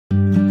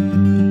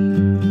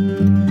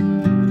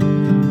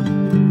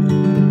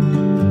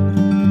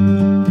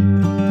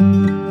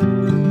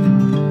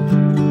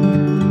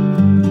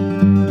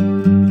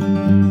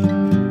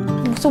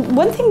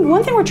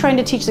one thing we're trying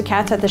to teach the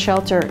cats at the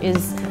shelter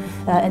is,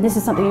 and this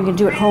is something you can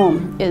do at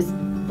home, is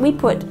we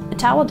put a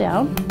towel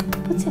down.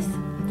 What's this?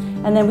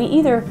 And then we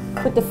either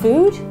put the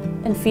food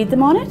and feed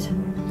them on it.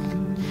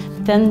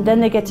 Then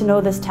they get to know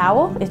this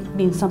towel. It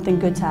means something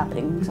good's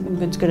happening. Something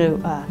good's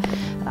going to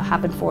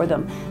happen for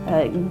them.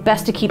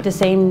 Best to keep the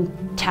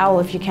same towel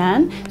if you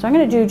can. So I'm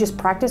going to do just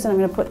practice, and I'm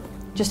going to put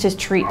just his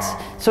treats.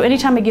 So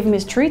anytime I give him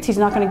his treats, he's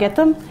not going to get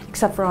them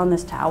except for on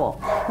this towel.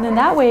 And then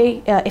that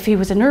way, if he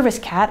was a nervous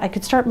cat, I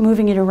could start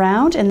moving it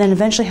around and then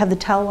eventually have the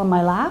towel on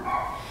my lap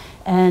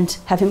and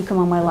have him come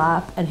on my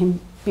lap and him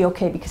be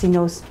okay because he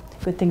knows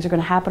good things are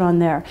going to happen on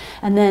there.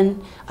 And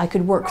then I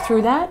could work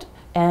through that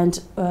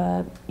and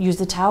use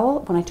the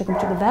towel when I took him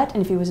to the vet.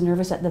 And if he was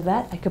nervous at the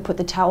vet, I could put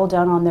the towel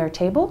down on their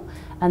table,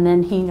 and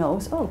then he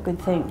knows, oh, good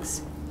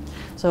things.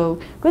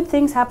 So good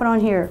things happen on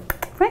here.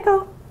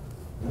 Franco.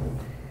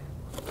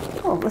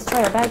 Oh, let's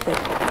try our bag thing.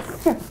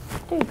 Here,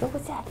 there you go.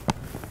 What's that?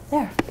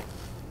 There.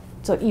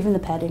 So even the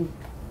petting.